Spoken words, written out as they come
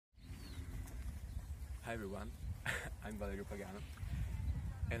Hi everyone, I'm Valerio Pagano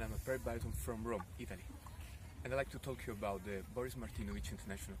and I'm a pair baritone from Rome, Italy. And I'd like to talk to you about the Boris Martinovich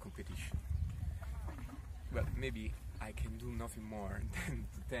international competition. Well, maybe I can do nothing more than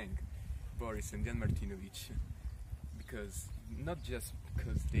to thank Boris and Diane Martinovich, because not just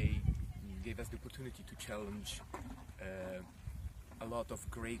because they gave us the opportunity to challenge a lot of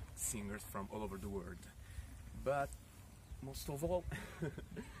great singers from all over the world, but most of all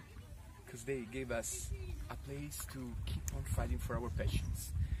because they gave us a place to keep on fighting for our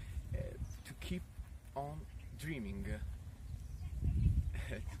passions, to keep on dreaming,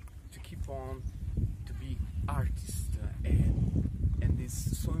 to keep on to be artists, and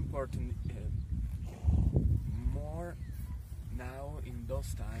it's so important more now in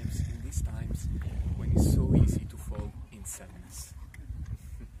these times when it's so easy to fall in sadness.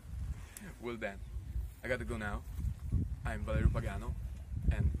 Well then, I gotta go now. I'm Valerio Pagano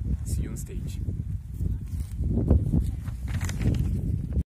and see you on stage.